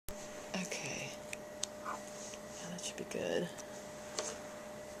Should be good. I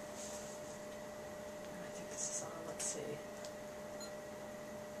think this is on. Let's see.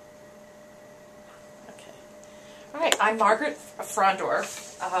 Okay. All right. I'm Margaret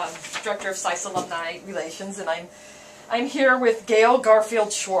Frondorf, Director of SAIS Alumni Relations, and I'm here with Gail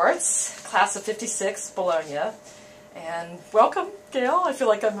Garfield-Schwartz, class of '56, Bologna. And welcome, Gail. I feel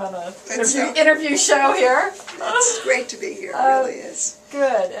like I'm on a interview show here. It's great to be here. It really is.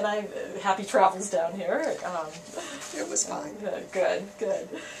 Good, and I'm happy travels down here. It was fine. Good.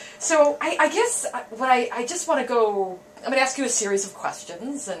 So I guess what I just want to go. I'm going to ask you a series of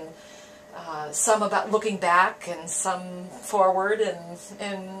questions, and some about looking back, and some forward,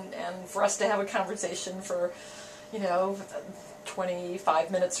 and for us to have a conversation for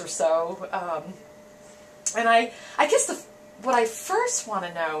 25 minutes or so. And I guess what I first want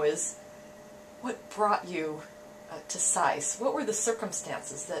to know is what brought you to SAIS. What were the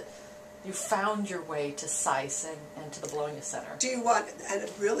circumstances that you found your way to SAIS and to the Bologna Center? Do you want a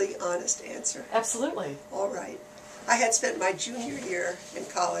really honest answer? Absolutely. All right. I had spent my junior year in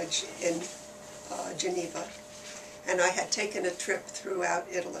college in Geneva, and I had taken a trip throughout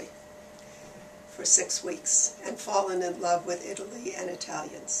Italy for 6 weeks and fallen in love with Italy and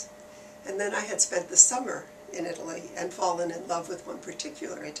Italians. And then I had spent the summer in Italy and fallen in love with one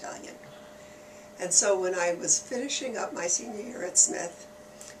particular Italian. And so when I was finishing up my senior year at Smith,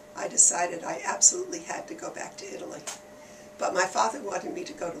 I decided I absolutely had to go back to Italy. But my father wanted me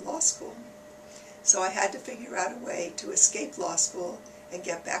to go to law school. So I had to figure out a way to escape law school and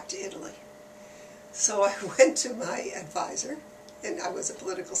get back to Italy. So I went to my advisor, and I was a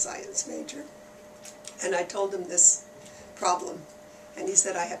political science major, and I told him this problem. And he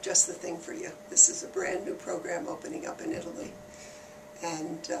said, I have just the thing for you. This is a brand new program opening up in Italy.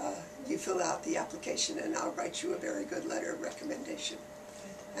 And you fill out the application and I'll write you a very good letter of recommendation.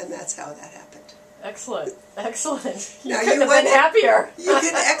 And that's how that happened. Excellent. Excellent. You now, couldn't have been happier. You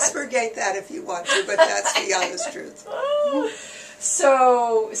can expurgate that if you want to, but that's the honest truth.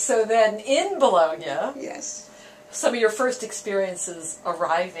 So then in Bologna, yes, some of your first experiences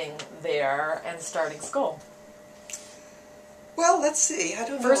arriving there and starting school. Well, let's see. I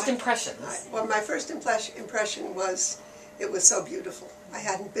don't know. First impressions. Well, my first impression was it was so beautiful. I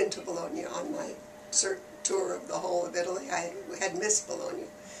hadn't been to Bologna on my tour of the whole of Italy. I had missed Bologna.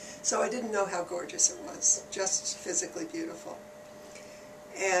 So I didn't know how gorgeous it was. Just physically beautiful.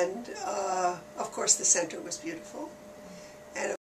 And, of course, the center was beautiful.